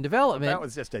and Urban Development. That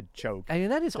was just a joke. I mean,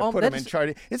 that is to all. put that him in is-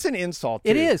 charge. It's an insult.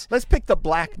 It too. is. Let's pick the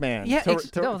black man Yeah,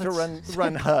 to no,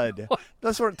 run HUD.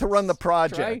 To run the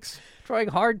projects. Trying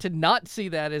hard to not see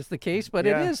that as the case, but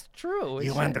Yeah. it is true.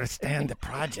 It's- understand the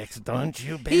projects, don't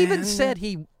you, Ben? He even said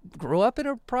he grew up in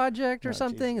a project or Oh,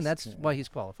 something, and Jesus. that's why he's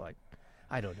qualified.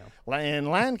 I don't know. In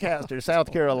Lancaster,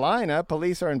 South Carolina,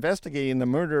 police are investigating the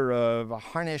murder of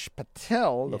Harnish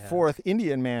Patel, the fourth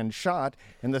Indian man shot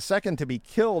and the second to be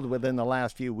killed within the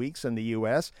last few weeks in the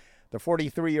U.S. The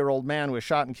 43-year-old man was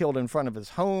shot and killed in front of his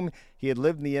home. He had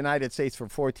lived in the United States for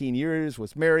 14 years,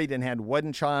 was married, and had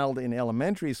one child in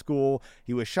elementary school.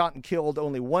 He was shot and killed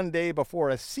only one day before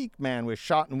a Sikh man was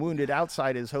shot and wounded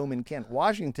outside his home in Kent,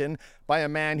 Washington, by a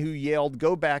man who yelled,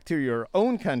 "Go back to your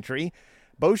own country."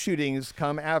 Both shootings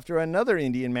come after another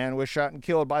Indian man was shot and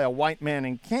killed by a white man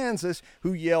in Kansas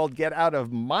who yelled, "Get out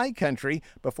of my country,"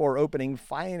 before opening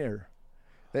fire.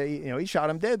 He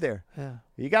shot him dead there. Yeah.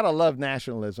 You got to love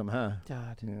nationalism, huh?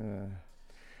 God. Yeah.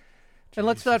 And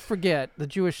let's not forget the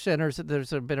Jewish centers. There's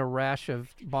been a rash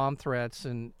of bomb threats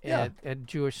Yeah. at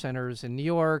Jewish centers in New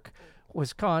York,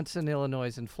 Wisconsin,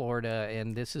 Illinois, and Florida.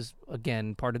 And this is,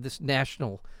 again, part of this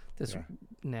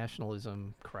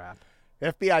nationalism crap.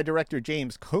 FBI Director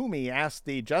James Comey asked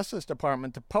the Justice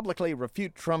Department to publicly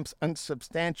refute Trump's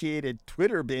unsubstantiated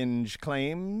Twitter binge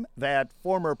claim that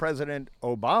former President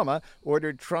Obama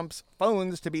ordered Trump's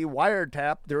phones to be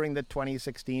wiretapped during the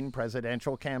 2016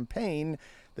 presidential campaign.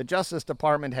 The Justice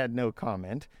Department had no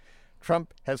comment.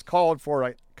 Trump has called for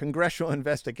a congressional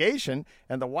investigation,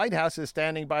 and the White House is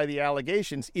standing by the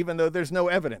allegations, even though there's no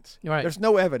evidence. Right. There's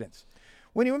no evidence.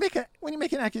 When you make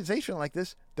an accusation like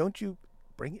this, don't you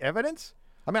bring evidence?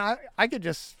 I mean, I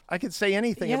could say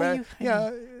anything Yeah, about it.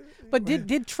 Yeah, But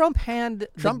did Trump hand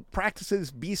Trump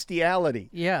practices bestiality.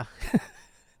 Yeah.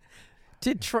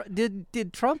 Did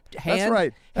Trump hand?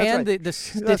 right. That's hand right.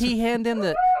 Did he hand in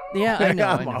the? Yeah, I know.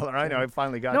 I know. Mahler, I know. I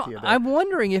finally got No, to you there. I'm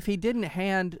wondering if he didn't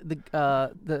hand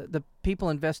the people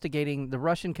investigating the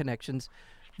Russian connections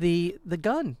the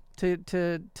gun to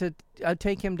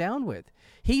take him down with.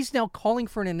 He's now calling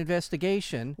for an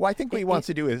investigation. Well, I think what he wants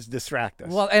to do is distract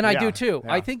us. Well, and I Yeah, do too.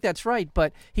 yeah. I think that's right,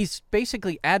 but he's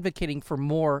basically advocating for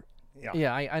more. Yeah.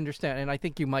 Yeah, I understand, and I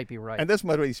think you might be right. And this is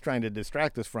what he's trying to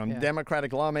distract us from. Yeah.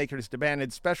 Democratic lawmakers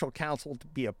demanded special counsel to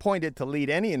be appointed to lead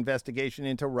any investigation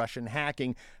into Russian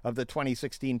hacking of the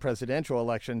 2016 presidential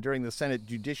election. During the Senate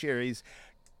Judiciary's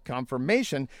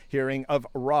confirmation hearing of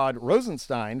Rod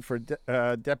Rosenstein for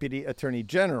Deputy Attorney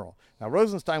General. Now,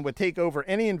 Rosenstein would take over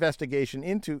any investigation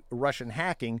into Russian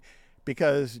hacking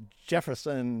because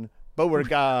Jefferson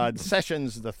Beauregard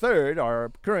Sessions III,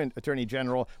 our current Attorney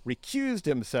General, recused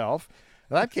himself.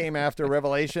 That came after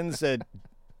revelations that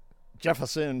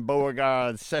Jefferson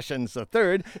Beauregard Sessions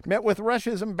III met with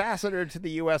Russia's ambassador to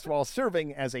the U.S. while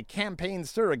serving as a campaign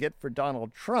surrogate for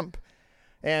Donald Trump.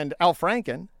 And Al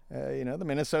Franken, the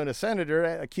Minnesota senator,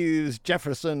 accused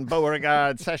Jefferson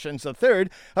Beauregard Sessions III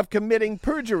of committing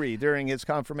perjury during his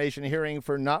confirmation hearing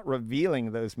for not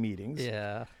revealing those meetings.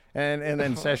 Yeah. And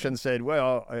then Sessions said,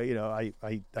 well,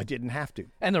 I didn't have to.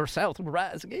 And the South will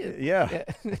rise again. Yeah,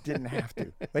 I didn't have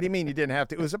to. What do you mean you didn't have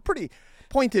to? It was a pretty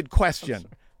pointed question.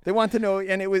 They want to know,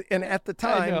 and at the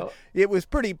time, it was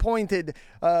pretty pointed,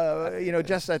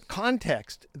 just that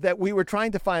context that we were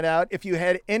trying to find out if you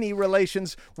had any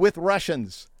relations with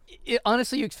Russians.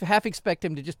 Honestly, you half expect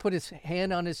him to just put his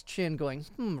hand on his chin going,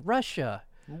 Russia.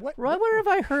 What? Where have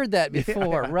I heard that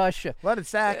before? Yeah. Russia. What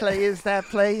exactly is that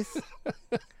place?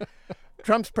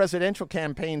 Trump's presidential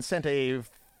campaign sent a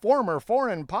former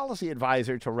foreign policy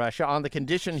advisor to Russia on the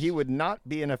condition he would not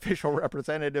be an official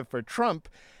representative for Trump.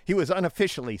 He was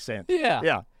unofficially sent.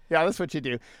 Yeah, that's what you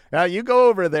do. Now, you go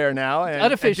over there now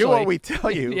and do what we tell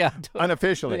you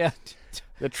unofficially. Yeah.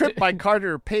 The trip by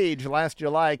Carter Page last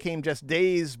July came just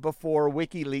days before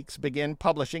WikiLeaks began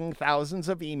publishing thousands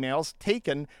of emails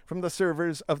taken from the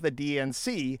servers of the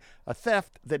DNC, a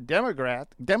theft that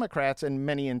Democrats and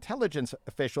many intelligence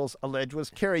officials allege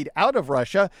was carried out of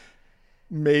Russia,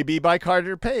 maybe by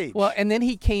Carter Page. Well, and then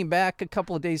he came back a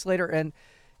couple of days later,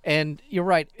 and you're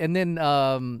right. And then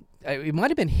it might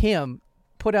have been him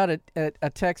put out a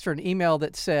text or an email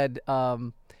that said,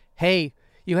 "Hey,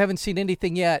 you haven't seen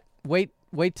anything yet.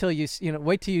 Wait till you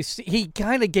see." He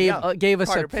kind of gave us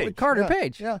Carter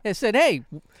Page. Yeah. And said, "Hey,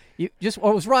 it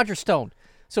was Roger Stone."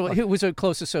 So who was a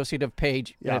close associate of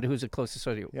Page, and who's a close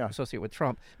associate with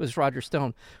Trump. It was Roger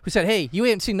Stone, who said, "Hey, you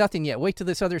ain't seen nothing yet. Wait till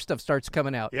this other stuff starts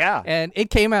coming out." Yeah. And it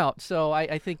came out. So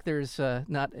I think there's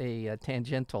not a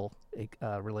tangential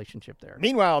relationship there.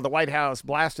 Meanwhile, the White House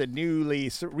blasted newly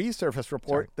resurfaced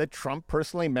report that Trump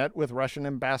personally met with Russian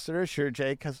Ambassador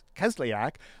Sergei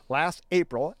Kislyak last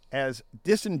April as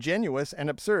disingenuous and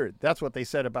absurd. That's what they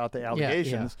said about the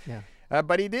allegations. Yeah.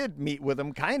 But he did meet with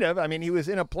him, kind of. I mean, he was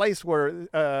in a place where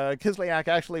Kislyak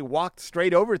actually walked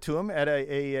straight over to him at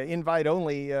a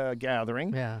invite-only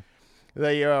gathering. Yeah.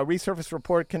 The resurfaced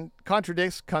report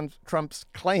contradicts Trump's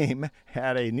claim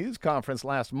at a news conference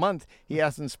last month. He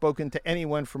hasn't spoken to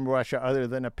anyone from Russia other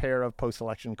than a pair of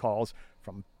post-election calls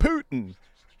from Putin.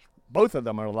 Both of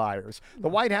them are liars. The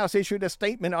White House issued a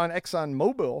statement on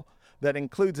ExxonMobil that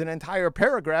includes an entire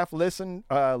paragraph lifted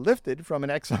from an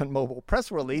ExxonMobil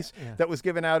press release that was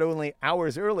given out only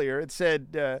hours earlier. It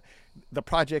said the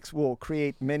projects will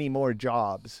create many more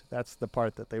jobs. That's the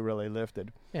part that they really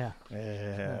lifted. Yeah.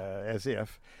 As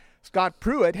if. Scott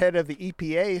Pruitt, head of the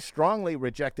EPA, strongly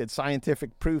rejected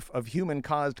scientific proof of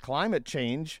human-caused climate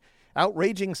change,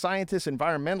 outraging scientists,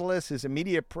 environmentalists, his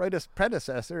immediate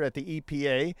predecessor at the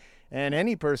EPA, and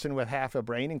any person with half a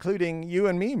brain, including you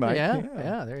and me, Mike.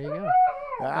 Yeah, there you go.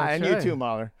 And you too,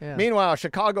 Mahler. Yeah. Meanwhile,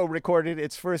 Chicago recorded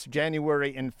its first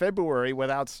January and February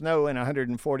without snow in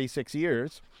 146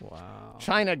 years. Wow.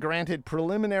 China granted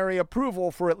preliminary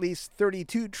approval for at least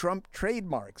 32 Trump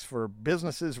trademarks for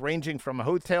businesses ranging from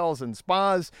hotels and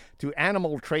spas to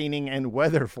animal training and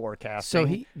weather forecasting.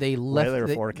 So they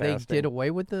did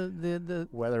away with the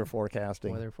weather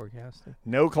forecasting. Weather forecasting.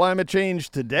 No climate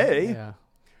change today.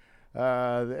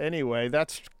 Yeah. Anyway,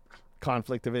 that's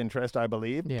conflict of interest, I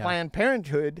believe. Yeah. Planned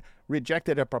Parenthood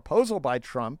rejected a proposal by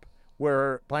Trump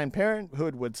where Planned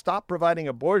Parenthood would stop providing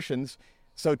abortions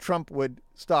so Trump would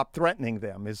stop threatening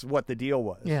them, is what the deal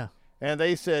was. Yeah. And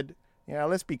they said,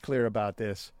 let's be clear about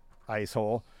this,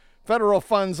 icehole. Federal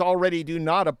funds already do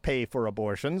not pay for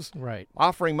abortions. Right.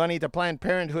 Offering money to Planned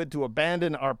Parenthood to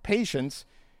abandon our patients,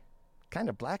 kind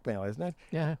of blackmail, isn't it?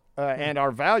 Yeah. And our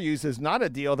values is not a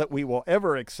deal that we will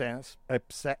ever accept.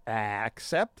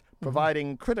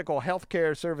 Providing critical health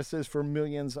care services for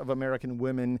millions of American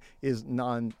women is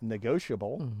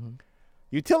non-negotiable. Mm-hmm.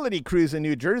 Utility crews in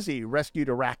New Jersey rescued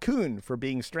a raccoon for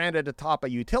being stranded atop a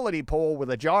utility pole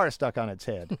with a jar stuck on its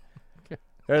head.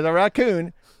 There's a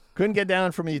raccoon, couldn't get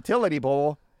down from a utility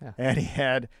pole, and he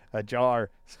had a jar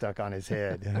stuck on his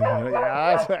head.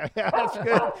 That's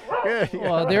good.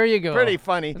 Well, there you go. Pretty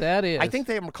funny. That is. I think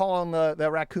they're calling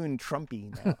the raccoon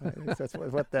Trumpy now. That's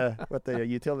what the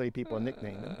utility people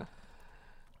nicknamed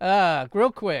him.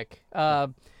 Real quick.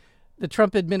 The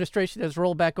Trump administration has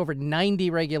rolled back over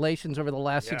 90 regulations over the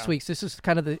last 6 weeks. This is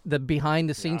kind of the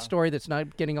behind-the-scenes story that's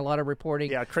not getting a lot of reporting.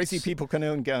 Yeah, crazy people can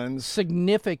own guns.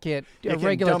 Significant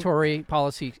regulatory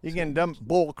policy. You can dump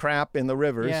bull crap in the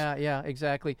rivers. Yeah,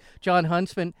 exactly. Jon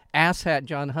Huntsman, asshat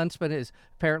Jon Huntsman, is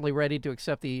apparently ready to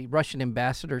accept the Russian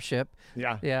ambassadorship.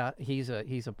 Yeah, he's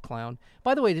a clown.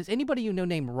 By the way, does anybody you know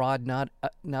named Rod not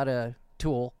a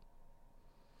tool?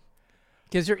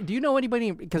 Do you know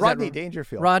anybody? Rodney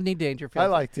Dangerfield. Rodney Dangerfield. I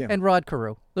liked him. And Rod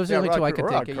Carew. Those are the only two I could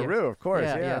think of. Rod Carew, of course.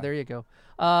 Yeah, there you go.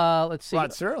 Let's see. Rod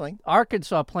Serling.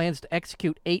 Arkansas plans to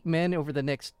execute 8 men over the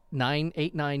next 9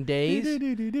 days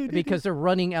because they're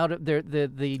running out of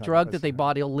the drug that they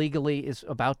bought illegally is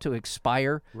about to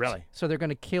expire. Really? So they're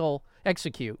going to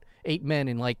execute 8 men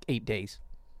in like 8 days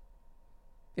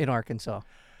in Arkansas.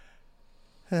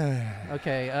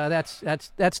 Okay, that's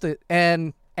the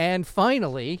and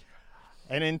finally.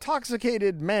 An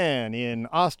intoxicated man in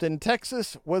Austin,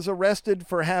 Texas, was arrested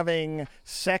for having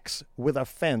sex with a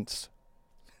fence.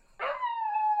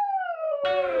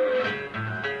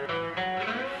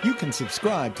 You can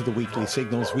subscribe to the Weekly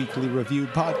Signals Weekly Review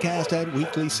podcast at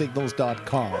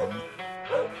weeklysignals.com.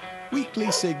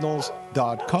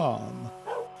 weeklysignals.com.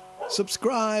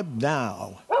 Subscribe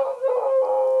now.